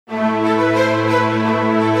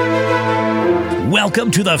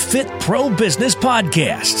Welcome to the Fit Pro Business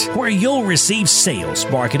Podcast, where you'll receive sales,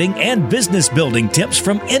 marketing, and business building tips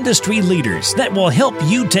from industry leaders that will help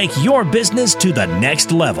you take your business to the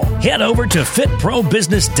next level. Head over to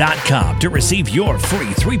fitprobusiness.com to receive your free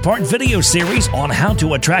 3-part video series on how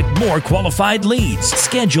to attract more qualified leads,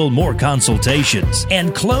 schedule more consultations,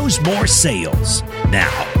 and close more sales.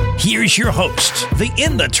 Now, here's your host, the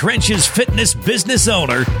In the Trenches fitness business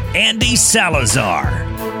owner, Andy Salazar.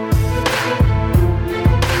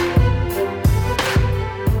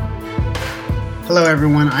 Hello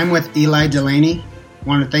everyone, I'm with Eli Delaney. I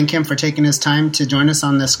want to thank him for taking his time to join us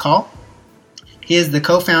on this call. He is the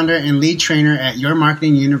co-founder and lead trainer at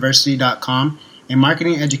YourMarketingUniversity.com, a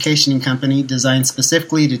marketing education company designed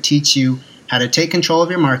specifically to teach you how to take control of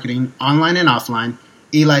your marketing, online and offline.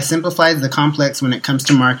 Eli simplifies the complex when it comes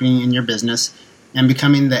to marketing in your business and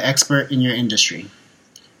becoming the expert in your industry.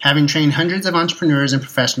 Having trained hundreds of entrepreneurs and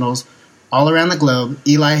professionals all around the globe,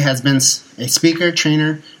 Eli has been a speaker,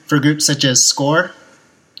 trainer for groups such as SCORE,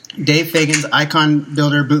 Dave Fagan's Icon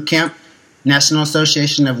Builder Bootcamp, National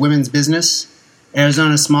Association of Women's Business,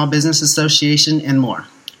 Arizona Small Business Association, and more.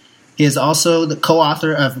 He is also the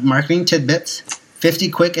co-author of Marketing Tidbits, 50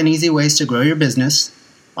 Quick and Easy Ways to Grow Your Business,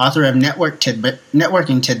 author of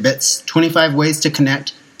Networking Tidbits, 25 Ways to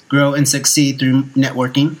Connect, Grow, and Succeed Through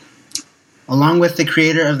Networking, along with the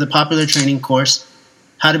creator of the popular training course,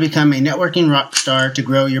 How to Become a Networking Rock Star to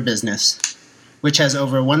Grow Your Business, which has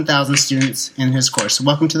over 1,000 students in his course.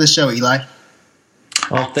 Welcome to the show, Eli.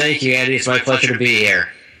 Well, thank you, Andy. It's my pleasure to be here.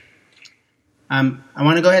 I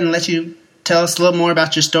want to go ahead and let you tell us a little more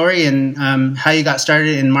about your story and how you got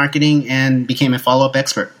started in marketing and became a follow-up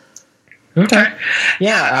expert. Okay.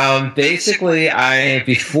 Yeah, basically,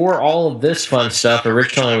 before all of this fun stuff,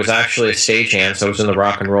 originally I was actually a stagehand, so I was in the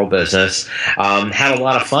rock and roll business. Had a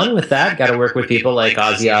lot of fun with that. Got to work with people like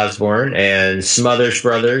Ozzy Osbourne and Smothers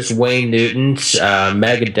Brothers, Wayne Newton,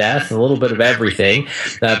 Megadeth, a little bit of everything.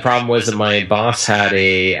 The problem was that my boss had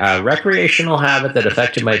a recreational habit that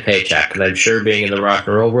affected my paycheck, and I'm sure being in the rock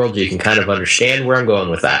and roll world, you can kind of understand where I'm going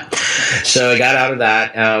with that. So I got out of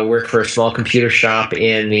that, worked for a small computer shop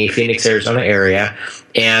in the Phoenix, Arizona area,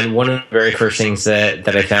 and one of the very first things that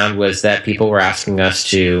I found was that people were asking us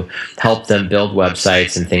to help them build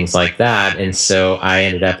websites and things like that, and so I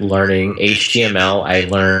ended up learning HTML. I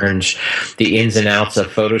learned the ins and outs of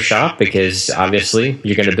Photoshop because obviously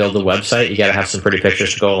you're going to build a website, you got to have some pretty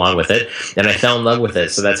pictures to go along with it, and I fell in love with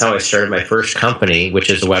it. So that's how I started my first company,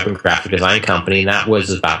 which is a web and graphic design company, and that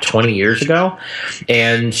was about 20 years ago,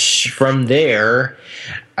 and from there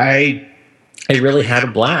I really had a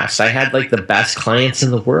blast. I had like the best clients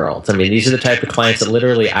in the world. I mean, these are the type of clients that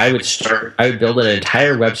literally I would build an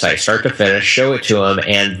entire website, start to finish, show it to them,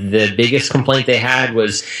 and the biggest complaint they had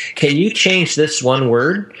was, can you change this one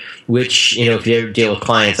word? Which, you know, if you ever deal with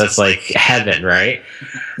clients, that's like heaven, right?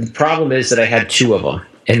 The problem is that I had 2 of them,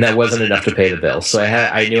 and that wasn't enough to pay the bills. So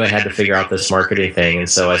I knew I had to figure out this marketing thing. And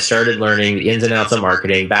so I started learning the ins and outs of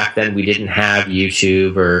marketing. Back then, we didn't have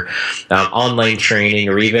YouTube or online training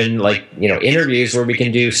or even like, you know, interviews where we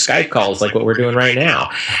can do Skype calls like what we're doing right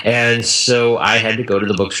now. And so I had to go to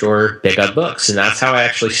the bookstore, pick up books. And that's how I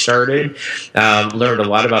actually started, learned a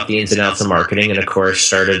lot about the ins and outs of marketing, and of course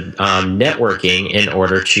started networking in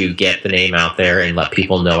order to get the name out there and let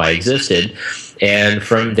people know I existed. And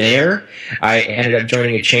from there, I ended up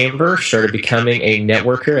joining a chamber, started becoming a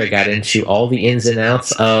networker. I got into all the ins and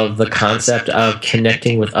outs of the concept of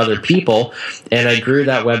connecting with other people, and I grew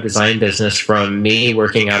that web design business from me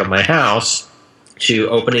working out of my house to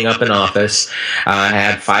opening up an office. I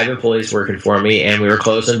had 5 employees working for me, and we were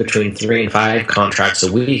closing between 3 and 5 contracts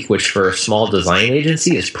a week, which for a small design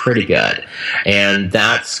agency is pretty good. And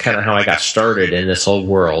that's kind of how I got started in this whole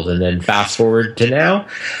world. And then fast forward to now,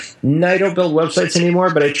 I don't build websites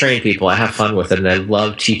anymore, but I train people. I have fun with it, and I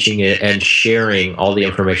love teaching it and sharing all the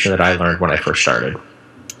information that I learned when I first started.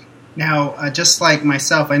 Now, just like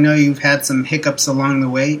myself, I know you've had some hiccups along the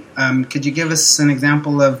way. Could you give us an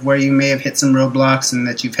example of where you may have hit some roadblocks and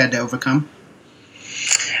that you've had to overcome?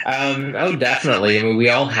 Oh, definitely. I mean, we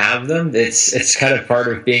all have them. It's kind of part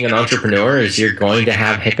of being an entrepreneur is you're going to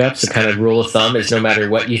have hiccups. The kind of rule of thumb is no matter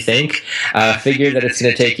what you think, figure that it's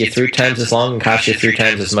going to take you 3 times as long and cost you 3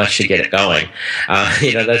 times as much to get it going.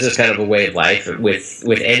 That's just kind of a way of life with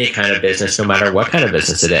any kind of business, no matter what kind of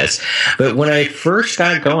business it is. But when I first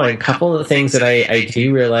got going, a couple of the things that I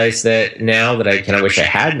do realize that now that I kind of wish I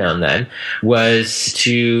had known then was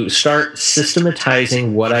to start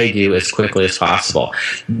systematizing what I do as quickly as possible.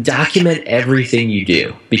 Document everything you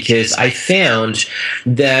do, because I found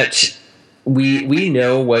that we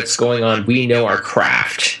know what's going on. We know our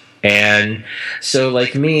craft. And so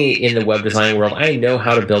like me in the web design world, I know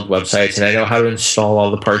how to build websites and I know how to install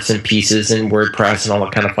all the parts and pieces and WordPress and all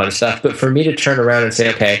that kind of fun stuff. But for me to turn around and say,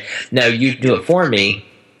 okay, now you do it for me,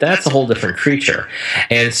 that's a whole different creature.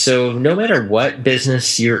 And so no matter what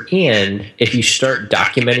business you're in, if you start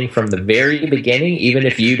documenting from the very beginning, even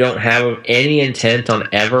if you don't have any intent on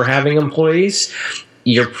ever having employees,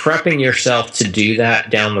 you're prepping yourself to do that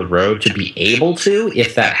down the road, to be able to,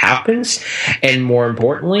 if that happens. And more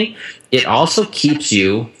importantly, it also keeps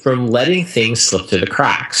you from letting things slip through the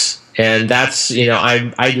cracks. And that's,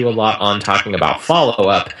 I do a lot on talking about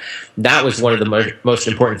follow-up. That was one of the most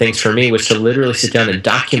important things for me, was to literally sit down and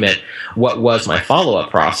document what was my follow-up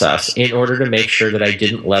process in order to make sure that I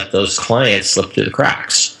didn't let those clients slip through the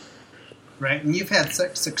cracks. Right, and you've had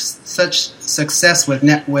such success with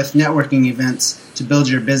networking events to build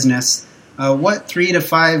your business. What 3 to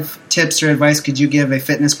 5 tips or advice could you give a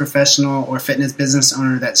fitness professional or fitness business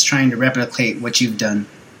owner that's trying to replicate what you've done?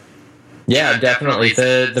 Yeah, definitely.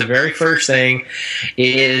 The very first thing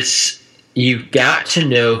is you've got to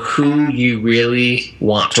know who you really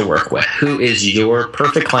want to work with. Who is your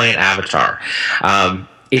perfect client avatar?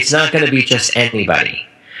 It's not going to be just anybody.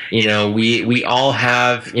 We all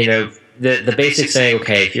have, the basic saying,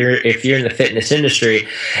 okay, if you're in the fitness industry,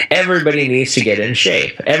 everybody needs to get in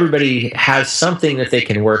shape. Everybody has something that they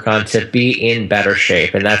can work on to be in better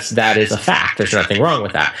shape, and that is a fact. There's nothing wrong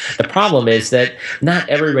with that. The problem is that not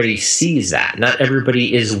everybody sees that. Not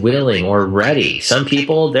everybody is willing or ready. Some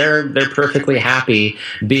people, they're perfectly happy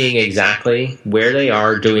being exactly where they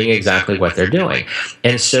are, doing exactly what they're doing.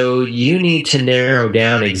 And so you need to narrow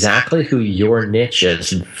down exactly who your niche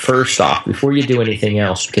is first off before you do anything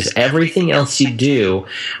else, because everything else you do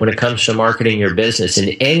when it comes to marketing your business in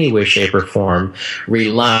any way, shape, or form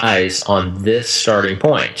relies on this starting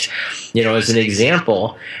point. As an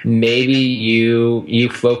example, maybe you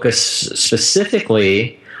focus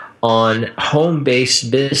specifically on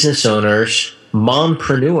home-based business owners,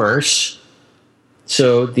 mompreneurs.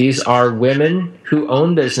 So these are women who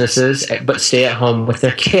own businesses but stay at home with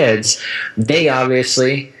their kids. They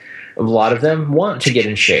obviously, a lot of them want to get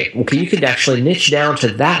in shape. Okay, you could actually niche down to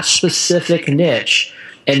that specific niche,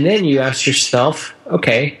 and then you ask yourself,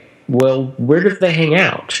 okay, well, where do they hang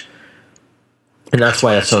out? And that's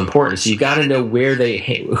why that's so important. So you got to know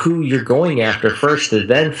who you're going after first, to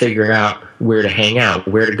then figure out where to hang out,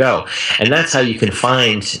 where to go. And that's how you can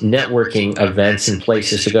find networking events and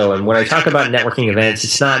places to go. And when I talk about networking events,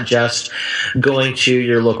 it's not just going to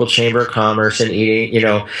your local chamber of commerce and eating,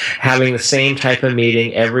 having the same type of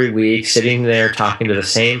meeting every week, sitting there talking to the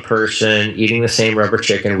same person, eating the same rubber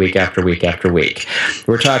chicken week after week after week.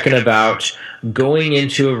 We're talking about going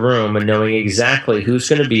into a room and knowing exactly who's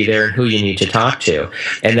going to be there and who you need to talk to.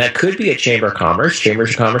 And that could be a chamber of commerce.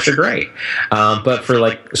 Chambers of commerce are great. But for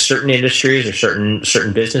like certain industries or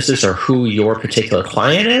certain businesses, or who your particular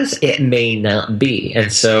client is, it may not be.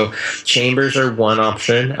 And so chambers are one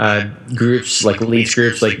option. Groups like leads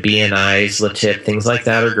groups like BNIs, LaTip, things like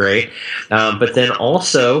that are great. But then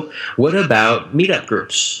also, what about meetup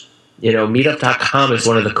groups? Meetup.com is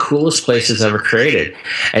one of the coolest places ever created.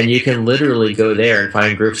 And you can literally go there and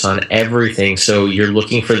find groups on everything. So you're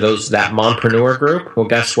looking for that mompreneur group? Well,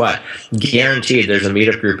 guess what? Guaranteed there's a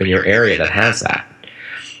meetup group in your area that has that.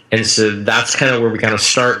 And so that's kind of where we kind of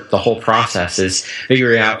start the whole process, is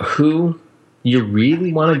figuring out who you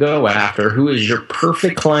really want to go after, who is your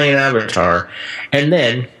perfect client avatar, and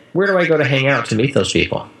then where do I go to hang out to meet those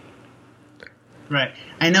people? Right.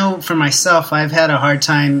 I know for myself, I've had a hard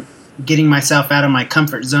time getting myself out of my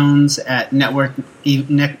comfort zones at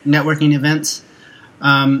networking events.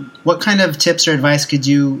 What kind of tips or advice could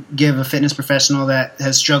you give a fitness professional that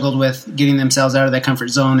has struggled with getting themselves out of that comfort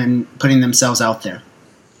zone and putting themselves out there?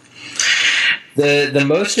 The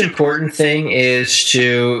most important thing is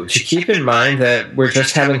to keep in mind that we're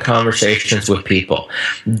just having conversations with people.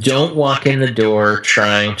 Don't walk in the door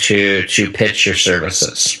trying to pitch your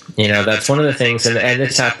services. That's one of the things, and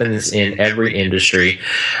this happens in every industry.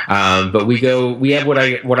 But we have what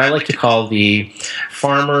I like to call the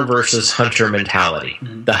farmer versus hunter mentality.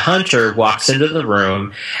 Mm-hmm. The hunter walks into the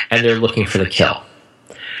room and they're looking for the kill.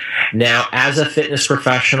 Now, as a fitness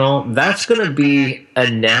professional, that's going to be a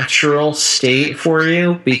natural state for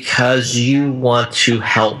you because you want to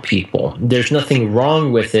help people. There's nothing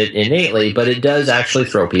wrong with it innately, but it does actually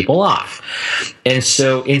throw people off. And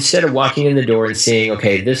so instead of walking in the door and seeing,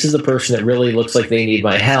 okay, this is the person that really looks like they need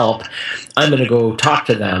my help, I'm going to go talk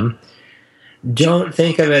to them, don't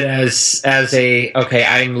think of it as okay,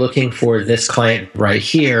 I'm looking for this client right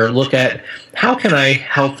here. Look at how can I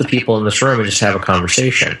help the people in this room and just have a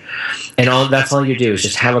conversation. And that's all you do is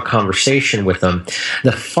just have a conversation with them.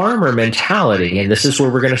 The farmer mentality, and this is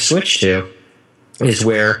where we're going to switch to, is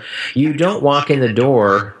where you don't walk in the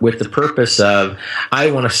door with the purpose of,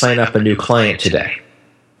 I want to sign up a new client today.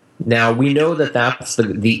 Now, we know that that's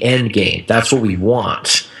the end game. That's what we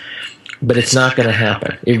want. But it's not going to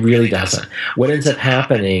happen. It really doesn't. What ends up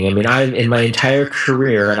happening, I mean, in my entire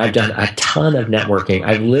career, and I've done a ton of networking,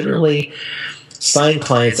 I've literally signed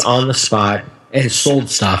clients on the spot and sold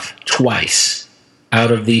stuff twice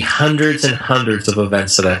out of the hundreds and hundreds of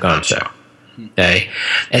events that I've gone to. Okay?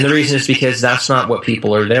 And the reason is because that's not what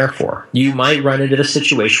people are there for. You might run into the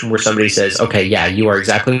situation where somebody says, okay, yeah, you are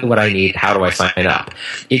exactly what I need. How do I sign up?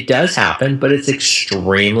 It does happen, but it's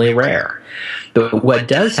extremely rare. But what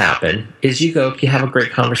does happen is you have a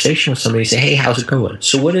great conversation with somebody, say, hey, how's it going?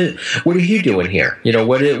 So what are you doing here?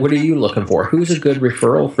 What are you looking for? Who's a good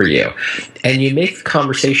referral for you? And you make the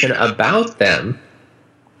conversation about them,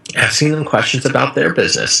 asking them questions about their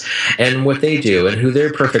business and what they do and who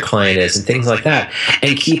their perfect client is and things like that.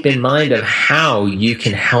 And keep in mind of how you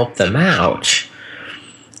can help them out.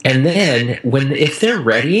 And then if they're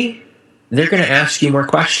ready, they're going to ask you more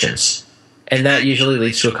questions. And that usually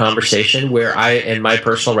leads to a conversation where my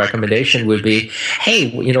personal recommendation would be,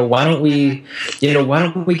 hey, why don't we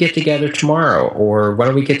get together tomorrow? Or why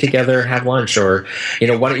don't we get together, have lunch? Or,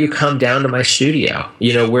 why don't you come down to my studio,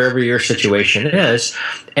 wherever your situation is.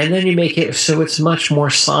 And then you make it so it's much more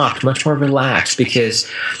soft, much more relaxed,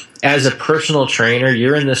 because as a personal trainer,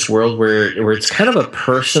 you're in this world where it's kind of a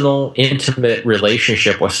personal, intimate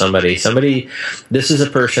relationship with somebody. This is a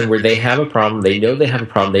person where they have a problem. They know they have a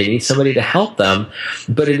problem. They need somebody to help them.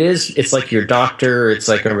 But it's like your doctor. It's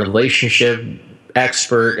like a relationship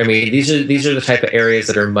expert. I mean, these are the type of areas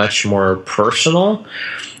that are much more personal.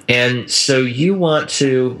 And so you want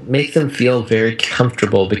to make them feel very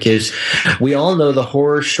comfortable, because we all know the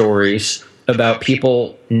horror stories about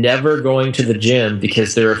people never going to the gym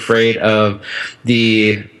because they're afraid of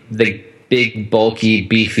the big, bulky,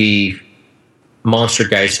 beefy monster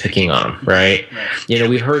guys picking on them, right?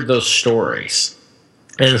 We heard those stories.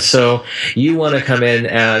 And so you want to come in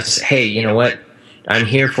as, hey, you know what? I'm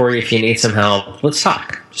here for you if you need some help. Let's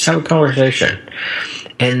talk. Just have a conversation.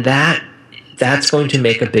 And that's going to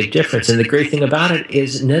make a big difference. And the great thing about it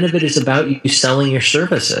is none of it is about you selling your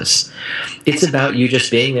services. It's about you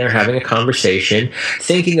just being there, having a conversation,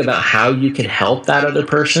 thinking about how you can help that other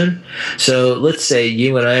person. So let's say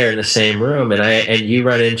you and I are in the same room, and you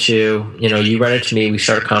run into me, we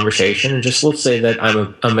start a conversation, and just let's say that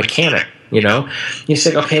I'm a mechanic. You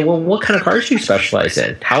say, okay, well, what kind of cars do you specialize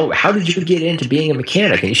in? How did you get into being a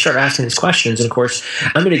mechanic? And you start asking these questions, and of course,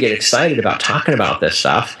 I'm going to get excited about talking about this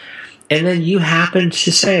stuff. And then you happen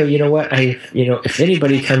to say, you know what, if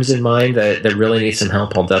anybody comes in mind that really needs some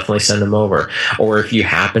help, I'll definitely send them over. Or if you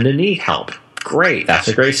happen to need help, great, that's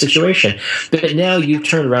a great situation. But now you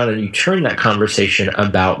turn around and you turn that conversation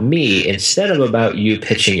about me instead of about you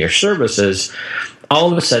pitching your services.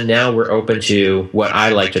 All of a sudden now we're open to what I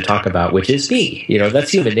like to talk about, which is me.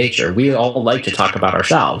 That's human nature. We all like to talk about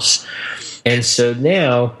ourselves. And so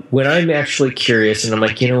now, when I'm actually curious, and I'm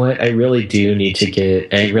like, you know what, I really do need to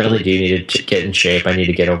get in shape. I need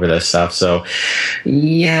to get over this stuff. So,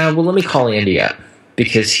 yeah, well, let me call Andy up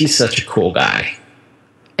because he's such a cool guy.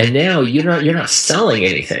 And now you're not selling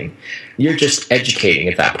anything. You're just educating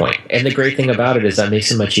at that point. And the great thing about it is that makes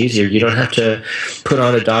it much easier. You don't have to put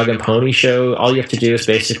on a dog and pony show. All you have to do is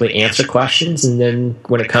basically answer questions, and then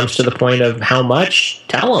when it comes to the point of how much,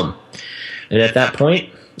 tell them. And at that point,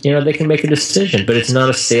 they can make a decision, but it's not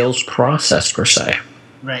a sales process per se.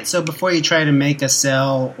 Right. So before you try to make a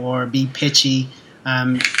sale or be pitchy,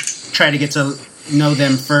 try to get to know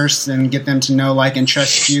them first and get them to know, like, and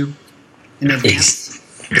trust you in advance.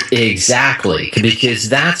 Exactly, because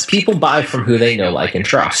that's people buy from who they know, like, and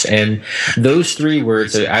trust. And those three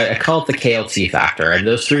words, I call it the KLT factor, and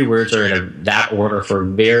those three words are in that order for a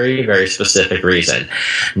very, very specific reason.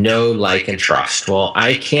 Know, like, and trust. Well,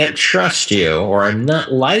 I can't trust you, or I'm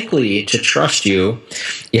not likely to trust you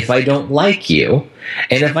if I don't like you.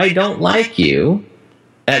 And if I don't like you,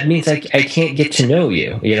 that means I can't get to know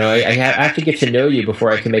you. I have to get to know you before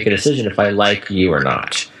I can make a decision if I like you or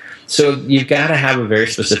not. So you've got to have a very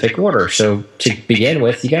specific order. So to begin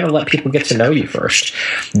with, you got to let people get to know you first.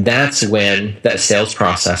 That's when that sales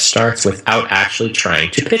process starts without actually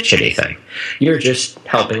trying to pitch anything. You're just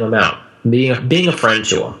helping them out, being a friend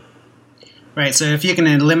to them. Right. So if you can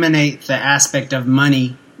eliminate the aspect of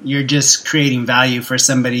money, you're just creating value for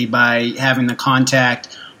somebody by having the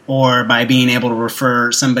contact or by being able to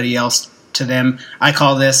refer somebody else to them. I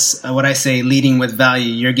call this what I say leading with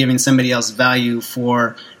value. You're giving somebody else value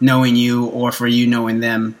for knowing you or for you knowing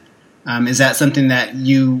them. Is that something that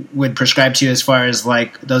you would prescribe to as far as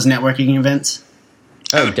like those networking events?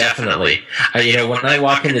 Oh, definitely. When I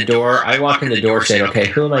walk in the door saying, okay,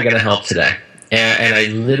 who am I going to help today? And I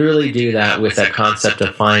literally do that with that concept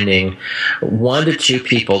of finding 1 to 2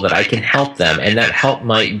 people that I can help them. And that help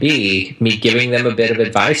might be me giving them a bit of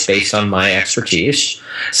advice based on my expertise.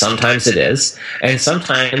 Sometimes it is. And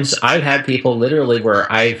sometimes I've had people literally where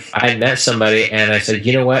I met somebody and I said,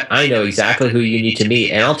 you know what? I know exactly who you need to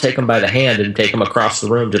meet. And I'll take them by the hand and take them across the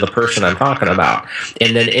room to the person I'm talking about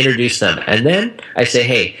and then introduce them. And then I say,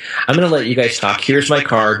 hey, I'm going to let you guys talk. Here's my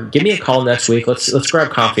card. Give me a call next week. Let's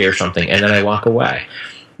grab coffee or something. And then I walk away.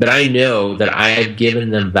 But I know that I have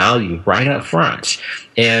given them value right up front.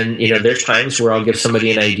 And, there's times where I'll give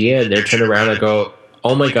somebody an idea and they'll turn around and go,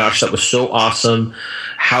 oh my gosh, that was so awesome.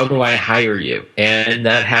 How do I hire you? And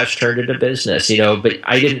that has turned into business, but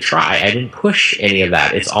I didn't try. I didn't push any of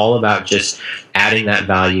that. It's all about just adding that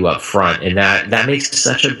value up front. And that makes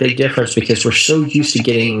such a big difference because we're so used to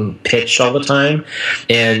getting pitched all the time.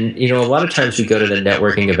 And, a lot of times we go to the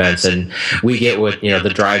networking events and we get what,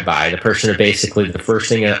 the drive-by, the person who basically the first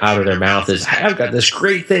thing out of their mouth is, I've got this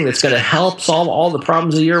great thing that's going to help solve all the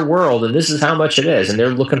problems of your world. And this is how much it is. And they're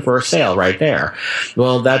looking for a sale right there.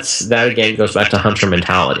 Well, that again goes back to hunter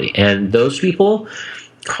mentality. And those people,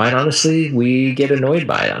 quite honestly, we get annoyed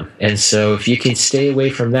by them. And so if you can stay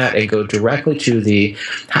away from that and go directly to the,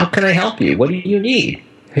 how can I help you? What do you need?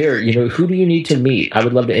 Here, who do you need to meet? I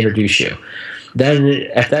would love to introduce you. Then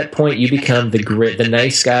at that point, you become the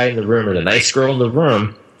nice guy in the room or the nice girl in the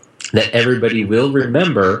room that everybody will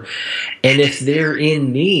remember. And if they're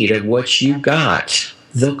in need of what you got,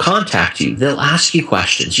 they'll contact you. They'll ask you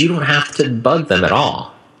questions. You don't have to bug them at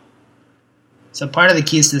all. So part of the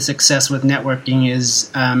keys to success with networking is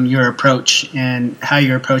your approach and how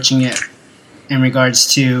you're approaching it in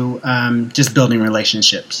regards to just building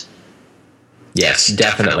relationships. Yes,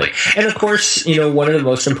 definitely. And of course, one of the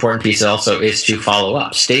most important pieces also is to follow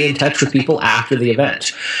up. Stay in touch with people after the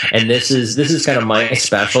event. And this is kind of my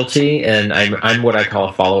specialty, and I'm what I call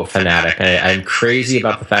a follow-up fanatic. I'm crazy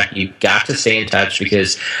about the fact you've got to stay in touch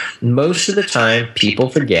because most of the time people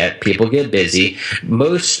forget, people get busy.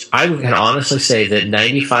 I can honestly say that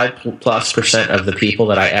 95+% of the people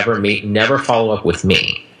that I ever meet never follow up with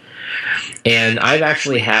me. And I've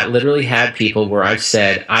actually literally had people where I've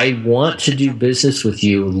said, I want to do business with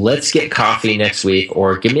you. Let's get coffee next week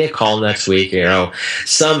or give me a call next week.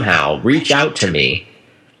 Somehow reach out to me.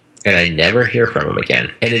 And I never hear from them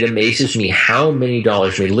again. And it amazes me how many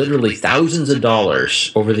dollars, literally thousands of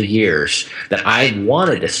dollars over the years that I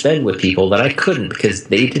wanted to spend with people that I couldn't because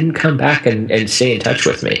they didn't come back and stay in touch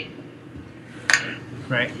with me.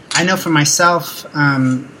 Right. I know for myself,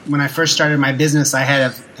 when I first started my business, I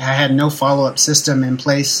had no follow-up system in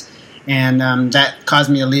place, and that caused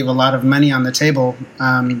me to leave a lot of money on the table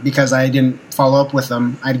because I didn't follow up with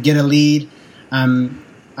them. I'd get a lead,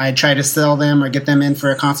 I'd try to sell them or get them in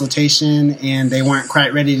for a consultation, and they weren't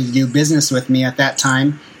quite ready to do business with me at that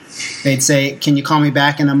time. They'd say, can you call me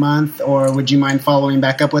back in a month, or would you mind following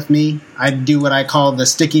back up with me? I'd do what I call the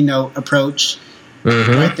sticky note approach.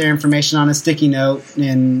 Mm-hmm. Write their information on a sticky note,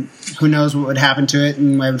 and who knows what would happen to it,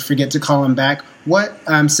 and I would forget to call them back. What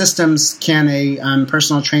systems can a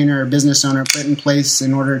personal trainer or business owner put in place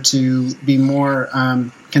in order to be more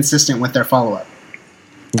consistent with their follow-up?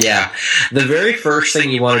 Yeah. The very first thing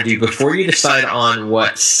you want to do before you decide on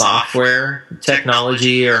what software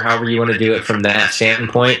technology or however you want to do it from that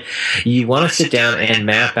standpoint, you want to sit down and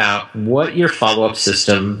map out what your follow-up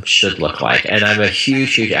system should look like. And I'm a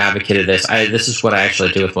huge, huge advocate of this. This is what I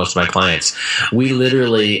actually do with most of my clients. We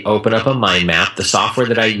literally open up a mind map. The software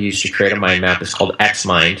that I use to create a mind map is called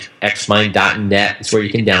XMind. XMind.net is where you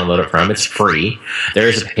can download it from. It's free. There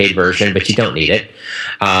is a paid version, but you don't need it.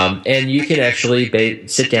 And you can actually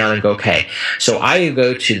sit down and go, okay, so I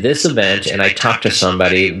go to this event and I talk to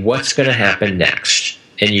somebody, what's going to happen next?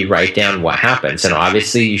 And you write down what happens. And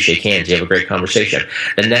obviously you shake hands, you have a great conversation.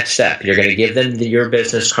 The next step, you're going to give them your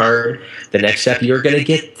business card. The next step, you're going to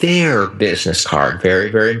get their business card.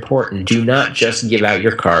 Very, very important. Do not just give out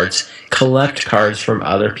your cards. Collect cards from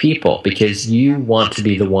other people because you want to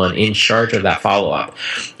be the one in charge of that follow-up.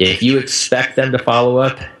 If you expect them to follow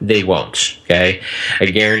up, they won't. Okay? I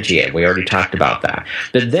guarantee it. We already talked about that.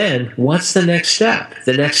 But then, what's the next step?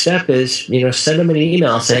 The next step is, send them an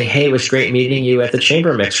email saying, hey, it was great meeting you at the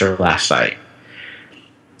Chamber Mixer last night.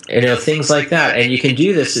 things like that. And you can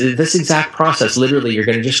do this exact process. Literally, you're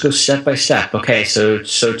going to just go step by step. Okay, so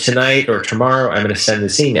tonight or tomorrow, I'm going to send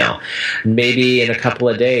this email. Maybe in a couple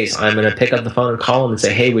of days, I'm going to pick up the phone and call them and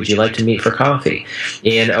say, hey, would you like to meet for coffee?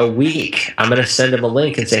 In a week, I'm going to send them a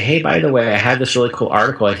link and say, hey, by the way, I had this really cool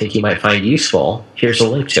article I think you might find useful. Here's a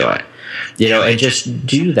link to it. And just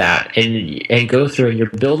do that and go through, and you're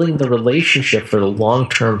building the relationship for the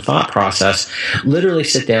long-term thought process. Literally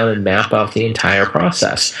sit down and map out the entire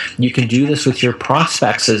process. You can do this with your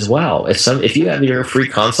prospects as well. If you have your free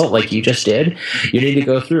consult like you just did, you need to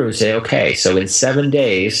go through and say, okay, so in 7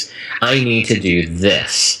 days, I need to do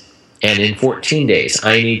this. And in 14 days,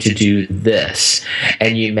 I need to do this.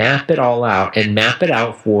 And you map it all out, and map it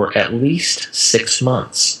out for at least 6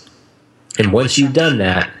 months. And once you've done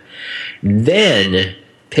that, then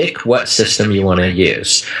pick what system you want to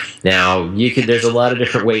use. Now, there's a lot of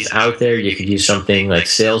different ways out there. You could use something like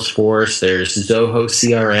Salesforce. There's Zoho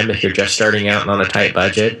CRM if you're just starting out and on a tight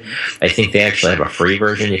budget. I think they actually have a free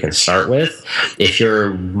version you can start with. If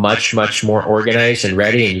you're much, much more organized and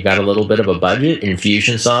ready and you got a little bit of a budget,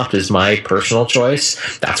 Infusionsoft is my personal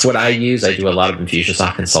choice. That's what I use. I do a lot of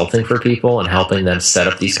Infusionsoft consulting for people and helping them set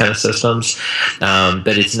up these kind of systems.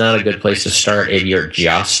 But it's not a good place to start if you're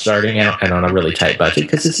just starting out and on a really tight budget,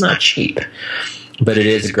 because it's not cheap. But it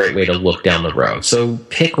is a great way to look down the road. So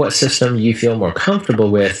pick what system you feel more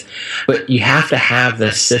comfortable with, but you have to have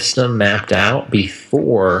the system mapped out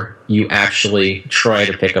before you actually try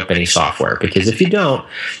to pick up any software. Because if you don't,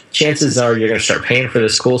 chances are you're going to start paying for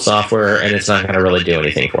this cool software and it's not going to really do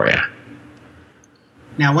anything for you.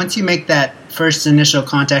 Now, once you make that first initial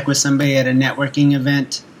contact with somebody at a networking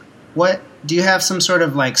event, do you have some sort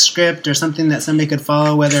of like script or something that somebody could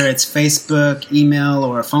follow, whether it's Facebook, email,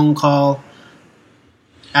 or a phone call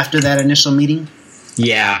after that initial meeting?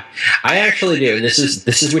 Yeah, I actually do. This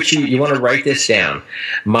is what you want to write this down.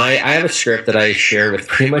 I have a script that I share with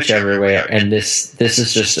pretty much everywhere, and this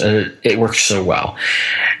is just it works so well.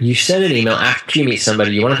 You send an email after you meet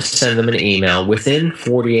somebody. You want to send them an email within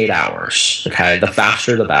 48 hours. Okay, the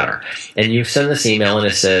faster the better. And you send this email, and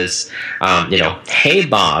it says, hey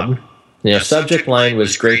Bob. Subject line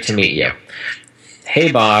was great to meet you.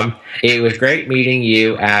 Hey, Bob, it was great meeting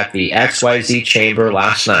you at the XYZ Chamber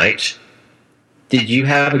last night. Did you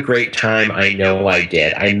have a great time? I know I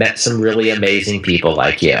did. I met some really amazing people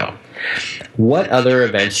like you. What other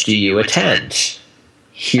events do you attend?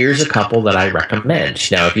 Here's a couple that I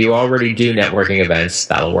recommend. Now, if you already do networking events,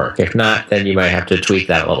 that'll work. If not, then you might have to tweak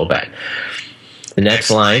that a little bit. The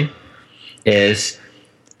next line is,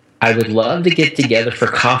 I would love to get together for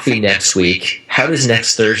coffee next week. How does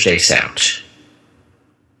next Thursday sound?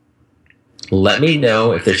 Let me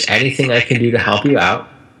know if there's anything I can do to help you out.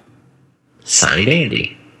 Signed,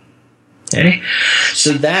 Andy. Okay?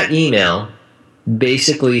 So that email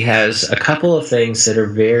basically has a couple of things that are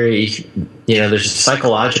very, there's a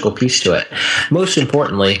psychological piece to it. Most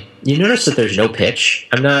importantly, you notice that there's no pitch.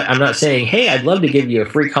 I'm not saying, hey, I'd love to give you a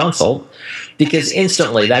free consult, because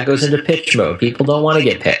instantly that goes into pitch mode. People don't want to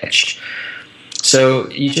get pitched. So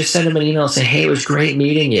you just send them an email and say, hey, it was great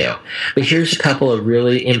meeting you. But here's a couple of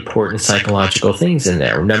really important psychological things in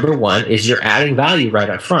there. Number one is you're adding value right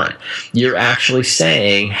up front. You're actually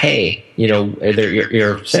saying, hey,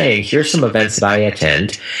 you're saying, here's some events that I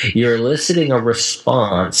attend. You're eliciting a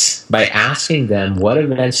response by asking them what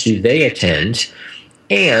events do they attend,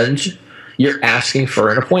 and you're asking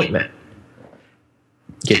for an appointment.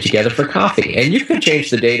 Get together for coffee. And you can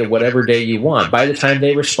change the day to whatever day you want. By the time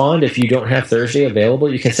they respond, if you don't have Thursday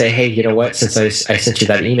available, you can say, hey, you know what? Since I sent you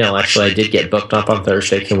that email, actually, I did get booked up on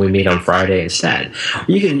Thursday. Can we meet on Friday instead?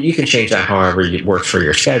 You can change that however it works for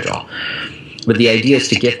your schedule. But the idea is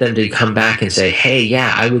to get them to come back and say, hey,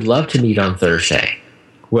 yeah, I would love to meet on Thursday.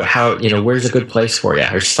 Where's a good place for you?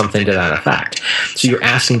 Or something to that effect. So you're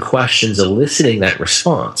asking questions, eliciting that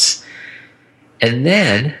response. And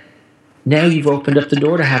then now you've opened up the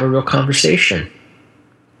door to have a real conversation.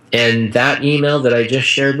 And that email that I just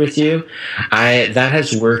shared with you, that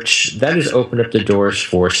has worked. That has opened up the doors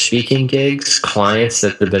for speaking gigs, clients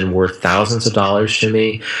that have been worth thousands of dollars to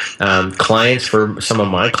me, clients for some of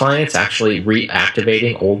my clients actually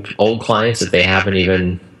reactivating old clients that they haven't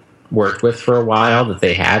even worked with for a while, that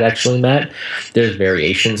they had actually met. There's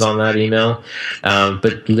variations on that email.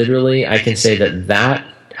 But literally, I can say that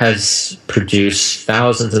has produced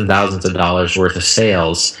thousands and thousands of dollars worth of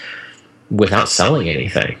sales without selling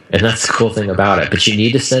anything. And that's the cool thing about it. But you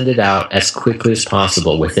need to send it out as quickly as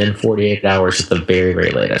possible, within 48 hours at the very, very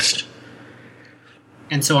latest.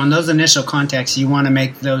 And so on those initial contacts, you want to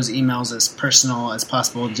make those emails as personal as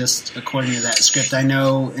possible, just according to that script. I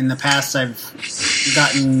know in the past I've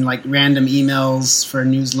gotten like random emails for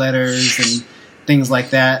newsletters and things like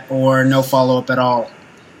that, or no follow-up at all.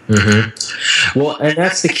 Mm-hmm. Well, and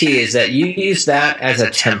that's the key, is that you use that as a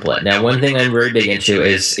template. Now, one thing I'm very big into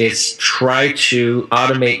is try to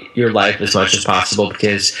automate your life as much as possible,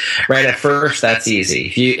 because right at first, that's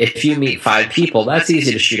easy. If you meet 5 people, that's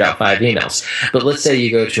easy to shoot out 5 emails. But let's say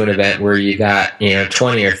you go to an event where you got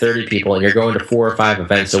 20 or 30 people, and you're going to 4 or 5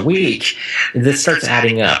 events a week. This starts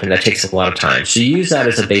adding up, and that takes a lot of time. So you use that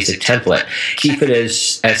as a basic template. Keep it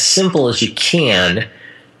as simple as you can,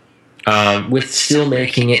 with still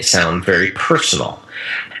making it sound very personal.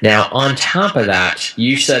 Now, on top of that,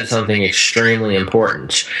 you said something extremely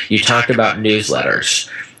important. You talked about newsletters.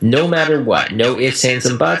 No matter what, no ifs, ands,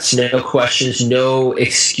 and buts, no questions, no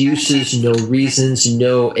excuses, no reasons,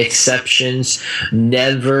 no exceptions.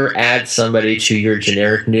 Never add somebody to your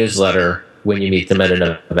generic newsletter when you meet them at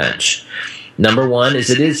an event. Number one is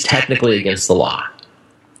it is technically against the law.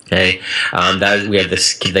 Okay, that we have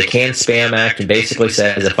the Can Spam Act, and basically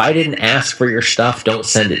says if I didn't ask for your stuff, don't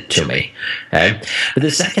send it to me. Okay, but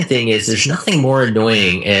the second thing is there's nothing more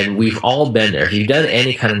annoying, and we've all been there. If you've done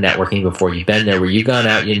any kind of networking before, you've been there where you've gone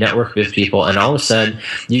out, you network with people, and all of a sudden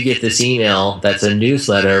you get this email that's a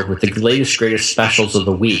newsletter with the latest greatest specials of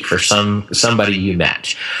the week for somebody you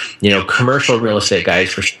met. Commercial real estate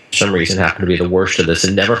guys for some reason happen to be the worst of this.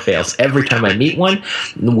 It never fails. Every time I meet one,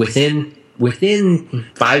 within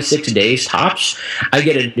 5-6 days tops, I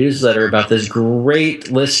get a newsletter about this great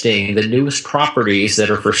listing, the newest properties that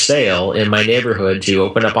are for sale in my neighborhood to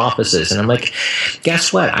open up offices. And I'm like,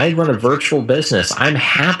 guess what? I run a virtual business. I'm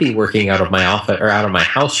happy working out of my office or out of my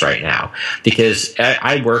house right now, because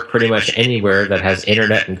I work pretty much anywhere that has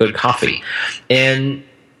internet and good coffee. And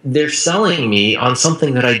they're selling me on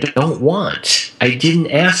something that I don't want. I didn't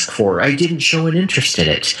ask for. I didn't show an interest in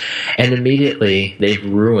it. And immediately they've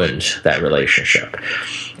ruined that relationship.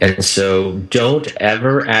 And so don't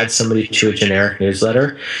ever add somebody to a generic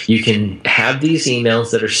newsletter. You can have these emails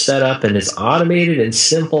that are set up and as automated and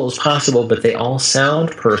simple as possible, but they all sound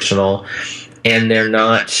personal. And they're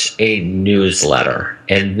not a newsletter.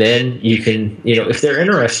 And then you can, if they're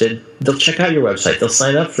interested, they'll check out your website. They'll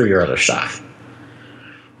sign up for your other stuff.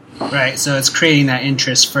 Right, so it's creating that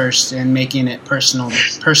interest first and making it personal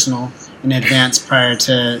in advance prior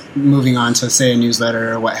to moving on to, say, a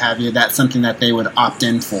newsletter or what have you. That's something that they would opt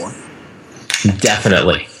in for.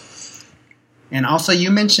 Definitely. And also,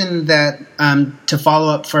 you mentioned that to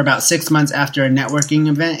follow up for about 6 months after a networking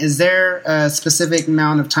event. Is there a specific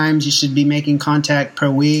amount of times you should be making contact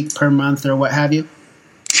per week, per month, or what have you?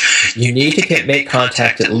 You need to make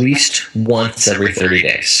contact at least once every 30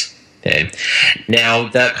 days. Okay. Now,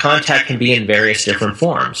 the contact can be in various different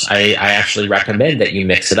forms. I actually recommend that you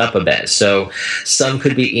mix it up a bit. So some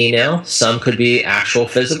could be email, some could be actual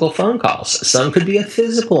physical phone calls, some could be a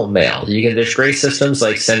physical mail. There's great systems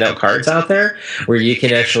like Send Out Cards out there where you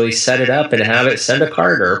can actually set it up and have it send a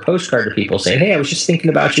card or a postcard to people saying, hey, I was just thinking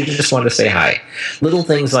about you, just wanted to say hi. Little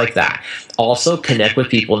things like that. Also, connect with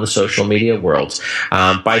people in the social media world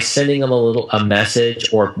by sending them a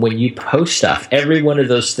message, or when you post stuff. Every one of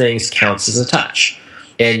those things counts as a touch.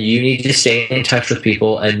 And you need to stay in touch with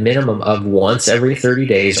people a minimum of once every 30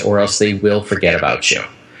 days, or else they will forget about you.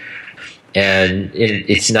 And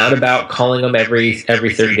it's not about calling them every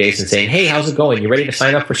 30 days and saying, hey, how's it going? You ready to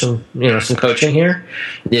sign up for some coaching here?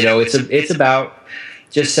 It's about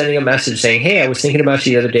just sending a message saying, hey, I was thinking about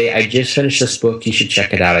you the other day. I just finished this book. You should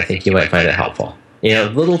check it out. I think you might find it helpful.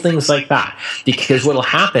 Little things like that. Because what will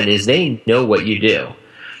happen is they know what you do.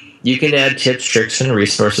 You can add tips, tricks, and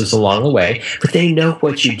resources along the way, but they know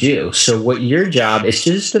what you do. So what your job is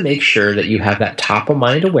just to make sure that you have that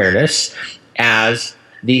top-of-mind awareness as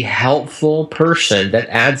the helpful person that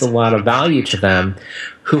adds a lot of value to them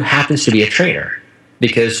who happens to be a trainer.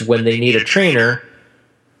 Because when they need a trainer,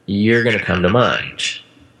 you're going to come to mind.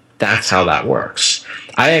 That's how that works.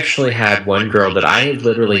 I actually had one girl that I had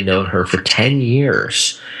literally known her for 10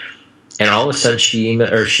 years. And all of a sudden she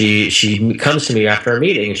comes to me after a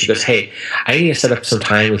meeting and she goes, hey, I need to set up some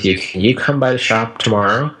time with you. Can you come by the shop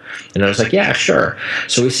tomorrow? And I was like, yeah, sure.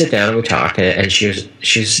 So we sit down and we talk, and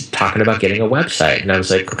she's talking about getting a website. And I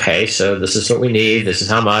was like, okay, so this is what we need. This is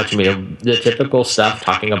how much. The typical stuff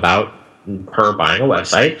talking about her buying a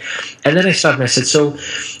website. And then I stopped and I said, so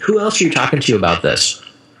who else are you talking to about this?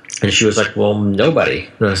 And she was like, well, nobody.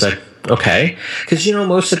 And I was like, okay. Because,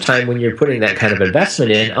 most of the time when you're putting that kind of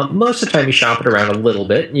investment in, most of the time you shop it around a little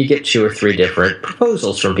bit and you get 2 or 3 different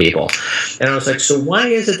proposals from people. And I was like, so why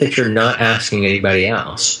is it that you're not asking anybody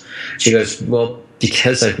else? She goes, well,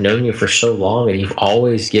 because I've known you for so long and you've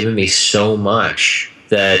always given me so much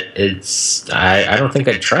that I don't think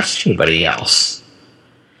I'd trust anybody else.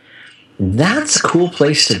 That's a cool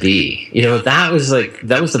place to be. That was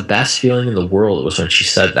the best feeling in the world. It was when she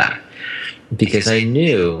said that, because I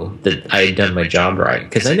knew that I had done my job right,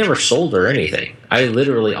 because I never sold her anything. I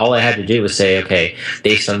literally, all I had to do was say, okay,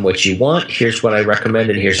 based on what you want, here's what I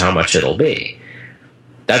recommend and here's how much it'll be.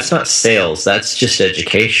 That's not sales, that's just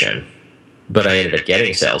education. But I ended up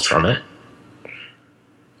getting sales from it.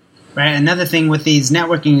 Right. Another thing with these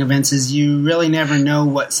networking events is you really never know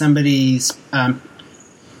what somebody's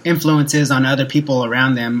influence is on other people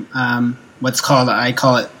around them. I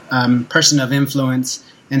call it person of influence,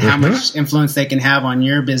 and how much influence they can have on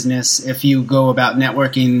your business if you go about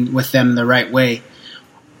networking with them the right way.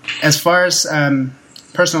 As far as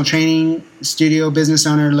personal training studio business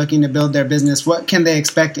owner looking to build their business, what can they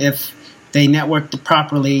expect if they network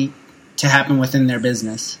properly to happen within their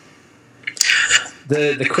business?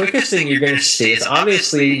 The quickest thing you're going to see is,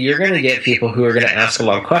 obviously, you're going to get people who are going to ask a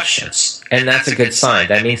lot of questions. And that's a good sign.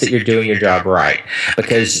 That means that you're doing your job right.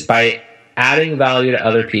 Because by adding value to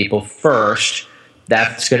other people first,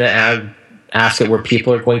 that's going to ask it where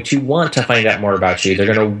people are going to want to find out more about you. They're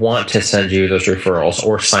going to want to send you those referrals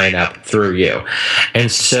or sign up through you.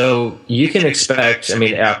 And so you can expect,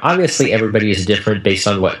 obviously everybody is different based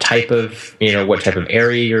on what type of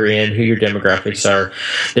area you're in, who your demographics are.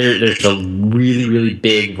 There's a really, really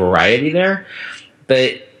big variety there.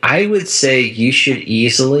 But I would say you should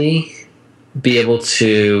easily be able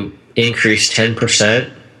to increase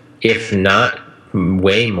 10%, if not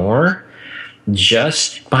way more,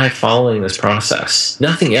 just by following this process.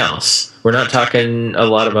 Nothing else. We're not talking a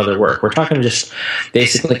lot of other work. We're talking just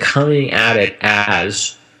basically coming at it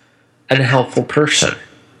as a helpful person.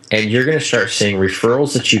 And you're going to start seeing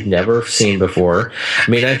referrals that you've never seen before.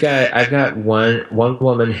 I've got one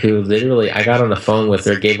woman who literally, I got on the phone with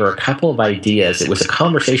her, gave her a couple of ideas. It was a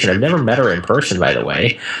conversation. I've never met her in person, by the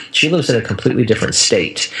way. She lives in a completely different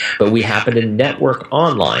state. But we happened to network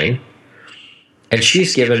online. And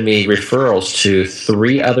she's given me referrals to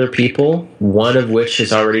 3 other people, one of which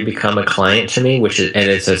has already become a client to me, and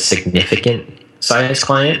it's a significant size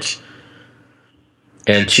client,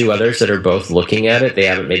 and 2 others that are both looking at it. They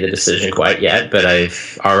haven't made the decision quite yet, but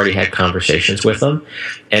I've already had conversations with them.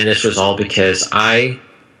 And this was all because I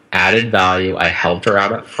added value, I helped her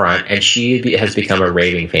out up front, and she has become a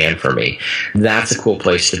raving fan for me. That's a cool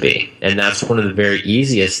place to be. And that's one of the very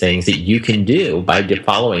easiest things that you can do by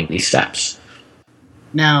following these steps.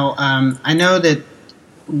 Now, I know that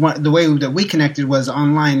the way that we connected was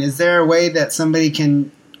online. Is there a way that somebody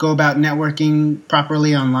can go about networking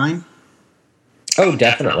properly online? Oh,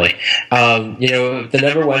 definitely. The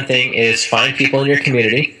number one thing is find people in your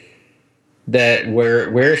community that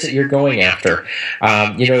where is it you're going after?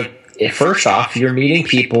 First off, you're meeting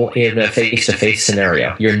people in a face-to-face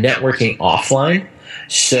scenario. You're networking offline.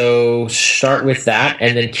 So start with that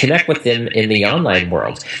and then connect with them in the online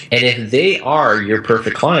world. And if they are your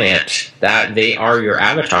perfect client, that they are your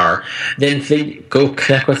avatar, then go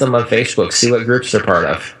connect with them on Facebook. See what groups they're part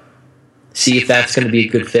of. See if that's going to be a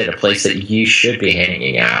good fit, a place that you should be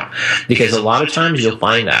hanging out. Because a lot of times you'll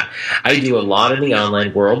find that. I do a lot in the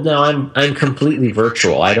online world. Now I'm completely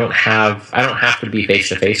virtual. I don't have to be face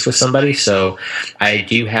to face with somebody, so I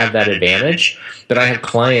do have that advantage. But I have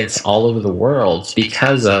clients all over the world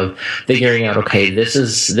because of figuring out, okay, this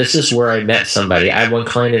is where I met somebody. I have one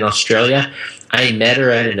client in Australia. I met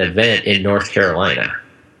her at an event in North Carolina.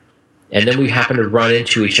 And then we happened to run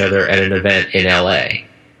into each other at an event in LA.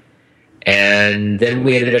 And then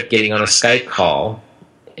we ended up getting on a Skype call,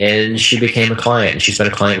 and she became a client, and she's been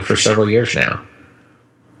a client for several years now.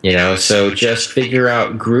 So just figure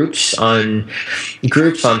out groups on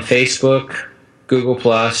Facebook, Google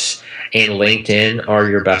Plus, and LinkedIn are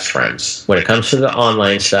your best friends. When it comes to the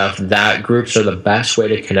online stuff, that groups are the best way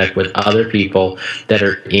to connect with other people that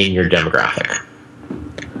are in your demographic.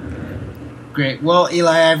 Great. Well,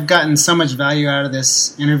 Eli, I've gotten so much value out of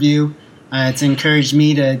this interview. It's encouraged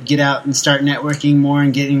me to get out and start networking more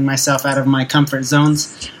and getting myself out of my comfort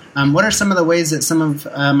zones. What are some of the ways that some of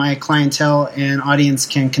my clientele and audience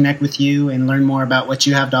can connect with you and learn more about what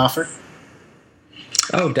you have to offer?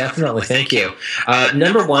 Oh, definitely. Thank you.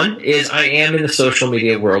 Number one is I am in the social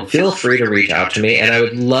media world. Feel free to reach out to me, and I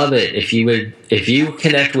would love it if you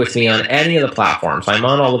connect with me on any of the platforms. I'm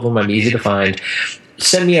on all of them. I'm easy to find.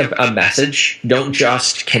 send me a message. Don't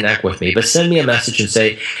just connect with me, but send me a message and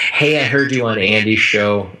say, hey, I heard you on Andy's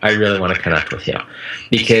show. I really want to connect with you,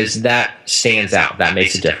 because that stands out. That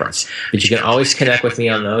makes a difference. But you can always connect with me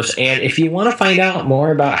on those. And if you want to find out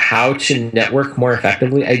more about how to network more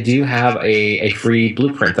effectively, I do have a free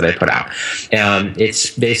blueprint that I put out.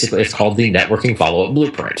 It's called the Networking Follow-Up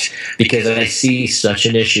Blueprint, because I see such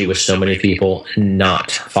an issue with so many people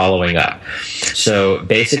not following up. So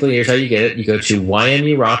basically, here's how you get it. You go to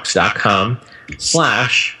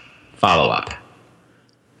ymurocks.com/follow-up.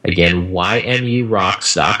 Again,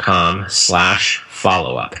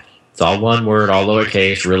 ymurocks.com/follow-up. It's all one word, all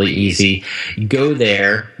lowercase, really easy. Go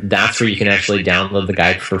there. That's where you can actually download the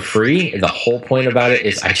guide for free. The whole point about it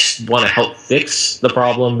is I just want to help fix the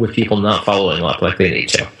problem with people not following up like they need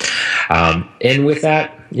to. And with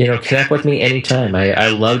that, connect with me anytime. I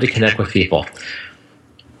love to connect with people.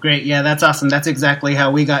 Great. Yeah, that's awesome. That's exactly how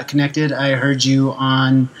we got connected. I heard you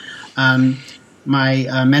on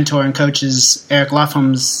my mentor and coach's Eric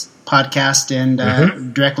Lofholm's podcast, and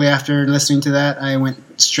directly after listening to that, I went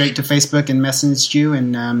straight to Facebook and messaged you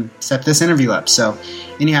and set this interview up. So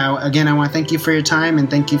anyhow, again, I want to thank you for your time and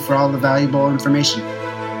thank you for all the valuable information.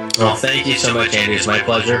 Well, thank you so much, Andy. It's my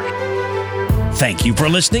pleasure. Thank you for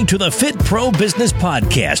listening to the Fit Pro Business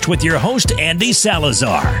Podcast with your host, Andy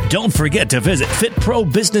Salazar. Don't forget to visit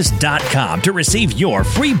fitprobusiness.com to receive your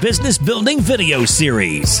free business building video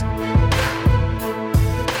series.